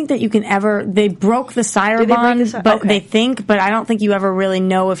 I don't think that you can ever. They broke the sire bond, but they think. But I don't think you ever really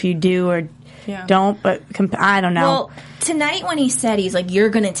know if you do or don't. But I don't know. Well, tonight when he said he's like, "You're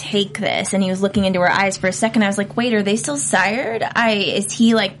going to take this," and he was looking into her eyes for a second, I was like, "Wait, are they still sired? Is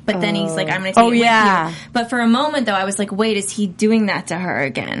he like?" But then he's like, "I'm going to take it with you." But for a moment though, I was like, "Wait, is he doing that to her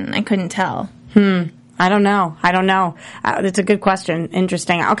again?" I couldn't tell. I don't know. It's a good question.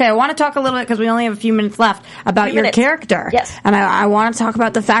 Interesting. Okay, I want to talk a little bit, because we only have a few minutes left, about your character. Yes. And I want to talk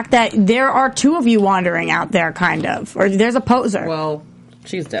about the fact that there are two of you wandering out there, kind of. Or there's a poser. Well,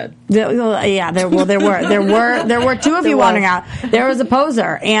 she's dead. There were two of you wandering out. There was a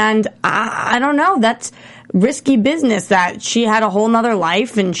poser. And I don't know. That's risky business, that she had a whole nother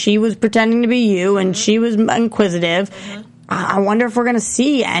life, and she was pretending to be you, and she was inquisitive. I wonder if we're going to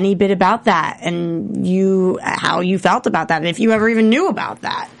see any bit about that, and how you felt about that, and if you ever even knew about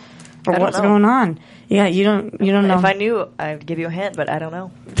that, or what's going on. Yeah, you don't know. If I knew, I'd give you a hint, but I don't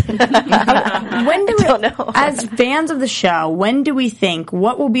know. Don't know. As fans of the show, when do we think,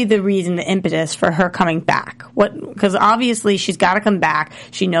 what will be the reason, the impetus for her coming back? Because obviously she's got to come back.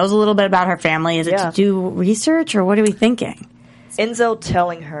 She knows a little bit about her family. Is it to do research, or what are we thinking? Enzo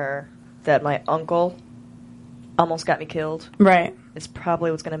telling her that my uncle almost got me killed. Right. It's probably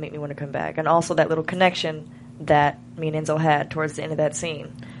what's going to make me want to come back. And also that little connection that me and Enzo had towards the end of that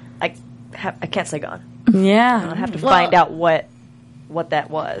scene. I can't stay gone. Yeah. I have to find out what that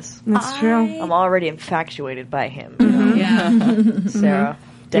was. That's true. I'm already infatuated by him. You know? Yeah. Sarah.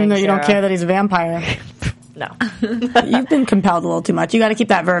 Even though you don't care that he's a vampire. No. You've been compelled a little too much. You got to keep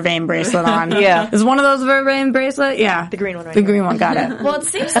that Vervain bracelet on. Yeah. Is one of those Vervain bracelet? Yeah. The green one right The here. green one, got it. Well, it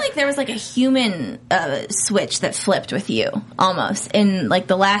seems like there was like a human switch that flipped with you, almost. In like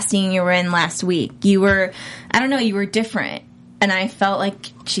the last scene you were in last week, you were different. And I felt like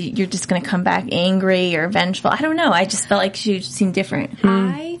you're just going to come back angry or vengeful. I don't know. I just felt like she seemed different.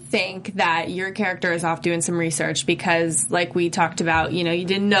 I think that your character is off doing some research because, like we talked about, you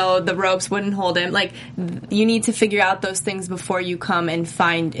didn't know the ropes wouldn't hold him. Like, you need to figure out those things before you come and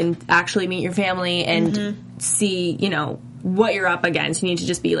find and actually meet your family and see, what you're up against. You need to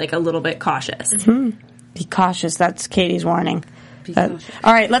just be, like, a little bit cautious. Be cautious. That's Katie's warning. All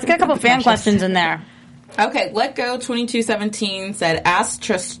right, let's get a couple fan questions in there. Okay, Let Go 2217 said, ask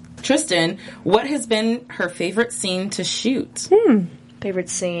Tristan what has been her favorite scene to shoot. Favorite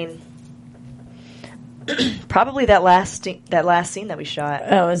scene? Probably that last scene that we shot.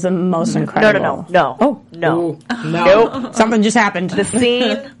 Oh, it was the most incredible. No. Oh. No. Ooh, Nope. Something just happened.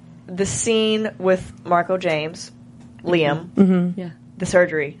 The scene with Marco James, Liam, the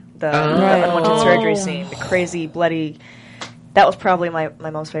surgery, the unwanted surgery scene, the crazy, bloody... That was probably my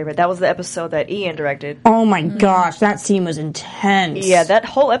most favorite. That was the episode that Ian directed. Oh my gosh, that scene was intense. Yeah, that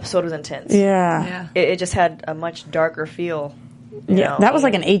whole episode was intense. Yeah. It just had a much darker feel. Yeah, that was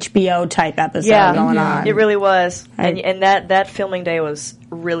like an HBO type episode going on. It really was. And that filming day was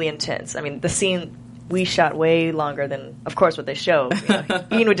really intense. I mean, the scene we shot way longer than, of course, what they showed.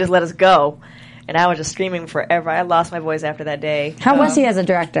 Ian would just let us go, and I was just screaming forever. I lost my voice after that day. How was he as a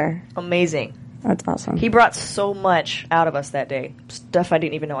director? Amazing. That's awesome. He brought so much out of us that day. Stuff I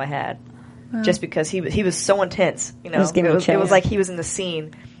didn't even know I had. Just because he was so intense. It was like he was in the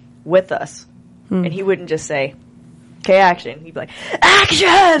scene with us. And he wouldn't just say, okay, action. He'd be like, action!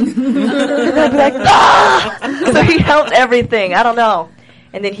 And I'd be like, ah! So he helped everything. I don't know.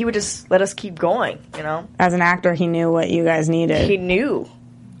 And then he would just let us keep going, As an actor, he knew what you guys needed. He knew.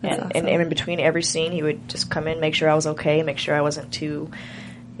 And in between every scene, he would just come in, make sure I was okay, make sure I wasn't too...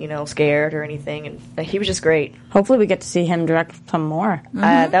 scared or anything, and he was just great. Hopefully we get to see him direct some more.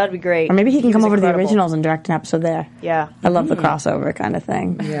 That would be great. Or maybe he can come over to the originals and direct an episode there. Yeah. I love the crossover kind of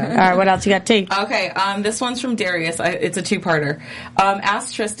thing. Yeah. All right, what else you got, T? Okay, this one's from Darius. It's a two-parter.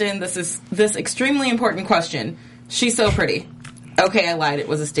 Ask Tristan this extremely important question. She's so pretty. Okay, I lied. It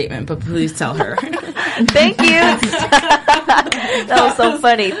was a statement, but please tell her. Thank you. That was so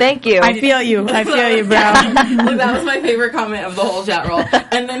funny. Thank you. I feel you, bro. That was my favorite comment of the whole chat roll.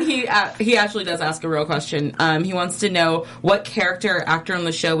 And then he actually does ask a real question. He wants to know, what character or actor on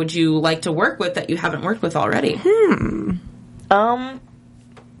the show would you like to work with that you haven't worked with already? All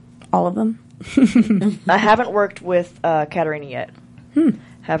of them? I haven't worked with Katarina yet.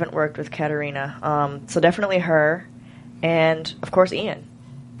 Haven't worked with Katarina. So definitely her. And, of course, Ian.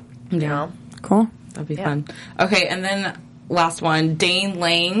 Yeah. You know? Cool. That'd be fun. Okay, and then last one. Dane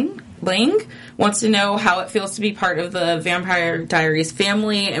Lang wants to know how it feels to be part of the Vampire Diaries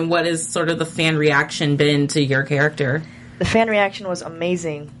family and what has sort of the fan reaction been to your character. The fan reaction was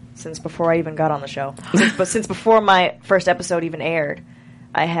amazing since before I even got on the show. Since before my first episode even aired,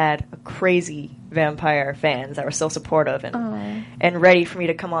 I had a crazy vampire fans that were so supportive and ready for me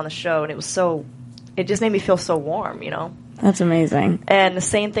to come on the show. And it just made me feel so warm, you know? That's amazing. And the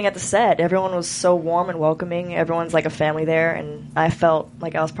same thing at the set. Everyone was so warm and welcoming. Everyone's like a family there, and I felt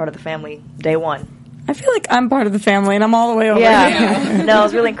like I was part of the family day one. I feel like I'm part of the family, and I'm all the way over here. No, it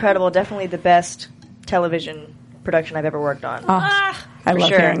was really incredible. Definitely the best television production I've ever worked on. I love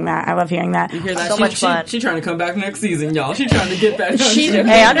hearing that. I love hearing that. You hear that? So much fun. She's trying to come back next season, y'all. She's trying to get back.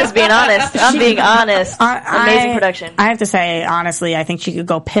 Hey, I'm just being honest. I'm being honest. Amazing production. I have to say, honestly, I think she could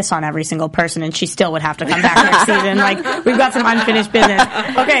go piss on every single person and she still would have to come back next season. Like, we've got some unfinished business.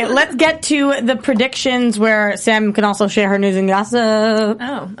 Okay, let's get to the predictions where Sam can also share her news and gossip.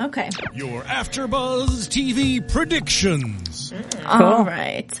 Oh, okay. Your AfterBuzz TV predictions. All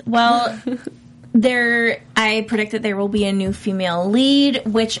right. Well... I predict that there will be a new female lead,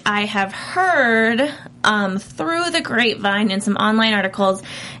 which I have heard through the grapevine and some online articles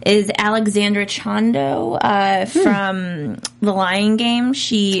is Alexandra Chondo from The Lying Game.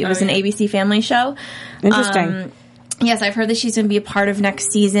 It was an ABC Family show. Interesting. Yes, I've heard that she's going to be a part of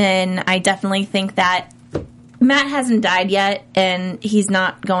next season. I definitely think that Matt hasn't died yet, and he's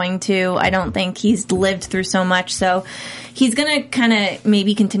not going to. I don't think he's lived through so much, so he's going to kind of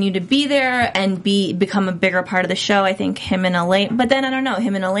maybe continue to be there and become a bigger part of the show. I think him and Elena, but then I don't know,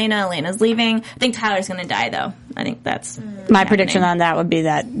 him and Elena's leaving. I think Tyler's going to die, though. I think that's my prediction on that would be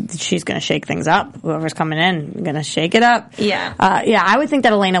that she's going to shake things up. Whoever's coming in, going to shake it up. Yeah. I would think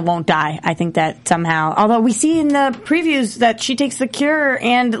that Elena won't die. I think that somehow, although we see in the previews that she takes the cure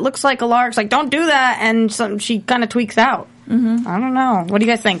and it looks like Alaric's like, don't do that, and she kind of tweaks out. Mm-hmm. I don't know. What do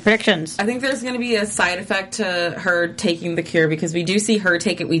you guys think? Predictions? I think there's going to be a side effect to her taking the cure because we do see her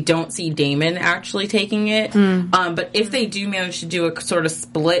take it. We don't see Damon actually taking it. But if they do manage to do a sort of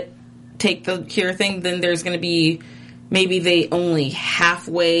split take the cure thing, then there's going to be maybe they only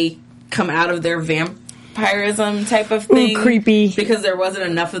halfway come out of their vampirism type of thing. Ooh, creepy. Because there wasn't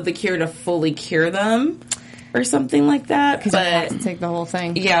enough of the cure to fully cure them or something like that. Because I have to take the whole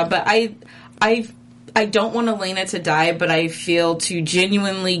thing. Yeah, but I don't want Elena to die, but I feel to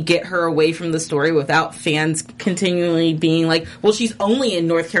genuinely get her away from the story without fans continually being like, well, she's only in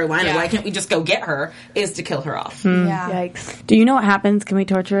North Carolina. Yeah. Why can't we just go get her? Is to kill her off. Yeah. Yikes. Do you know what happens? Can we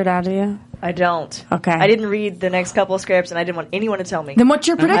torture it out of you? I don't. Okay. I didn't read the next couple of scripts, and I didn't want anyone to tell me. Then what's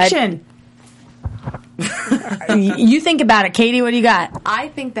your prediction? You think about it, Katie. What do you got? I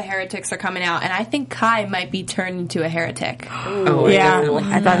think the heretics are coming out, and I think Kai might be turned into a heretic. Oh, yeah,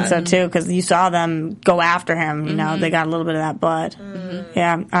 I thought so too because you saw them go after him. You know, they got a little bit of that blood.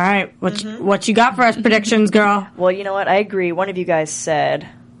 Yeah. All right. What you got for us? Predictions, girl? Well, you know what? I agree. One of you guys said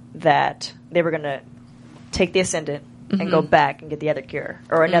that they were going to take the Ascendant and go back and get the other cure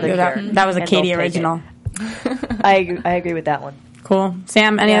or another cure. That was a Katie original. I agree with that one. Cool.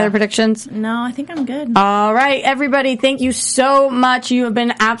 Sam, any other predictions? No, I think I'm good. All right, everybody, thank you so much. You have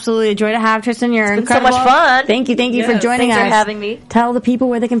been absolutely a joy to have, Tristan. You're incredible. So much fun. Thank you for joining us. Thanks for having me. Tell the people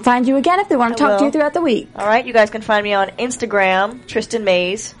where they can find you again if they want to talk to you throughout the week. All right, you guys can find me on Instagram, Tristan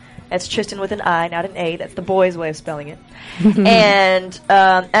Mays. That's Tristan with an I, not an A. That's the boys' way of spelling it. And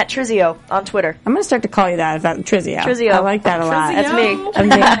at Trizio on Twitter. I'm going to start to call you that. Is that Trizio? Trizio. I like that a lot. That's me.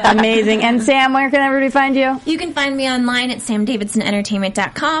 Amazing. And Sam, where can everybody find you? You can find me online at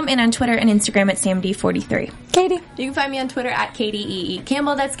samdavidsonentertainment.com and on Twitter and Instagram at samd43. Katie? You can find me on Twitter at KatieEE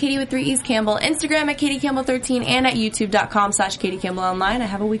Campbell. That's Katie with 3 E's Campbell. Instagram at KatieCampbell13 and at youtube.com/KatieCampbellOnline. I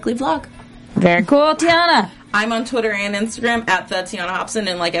have a weekly vlog. Very cool. Tiana? I'm on Twitter and Instagram at the Tiana Hobson,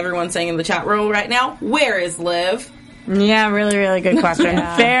 and like everyone's saying in the chat room right now, where is Liv? Yeah, really, really good question.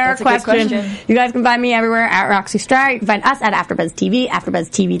 Fair question. You guys can find me everywhere at Roxy Stryer. You can find us at AfterBuzz TV,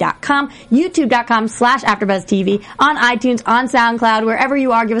 AfterBuzzTV.com, YouTube.com/AfterBuzzTV, on iTunes, on SoundCloud, wherever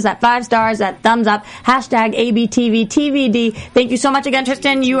you are. Give us that 5 stars, that thumbs up, #ABTVTVD. Thank you so much again,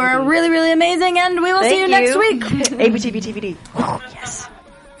 Tristan. You are really, really amazing, and we will see you next week. ABTVTVD. Yes.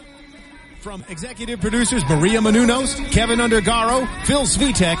 From executive producers Maria Menounos, Kevin Undergaro, Phil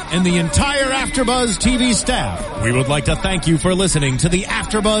Svitek, and the entire AfterBuzz TV staff, we would like to thank you for listening to the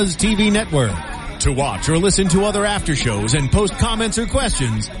AfterBuzz TV network. To watch or listen to other after shows and post comments or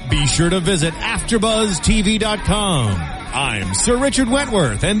questions, be sure to visit AfterBuzzTV.com. I'm Sir Richard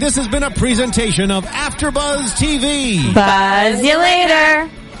Wentworth, and this has been a presentation of AfterBuzz TV. Buzz you later.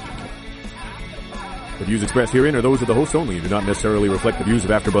 The views expressed herein are those of the hosts only and do not necessarily reflect the views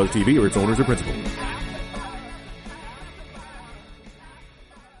of AfterBuzz TV or its owners or principals.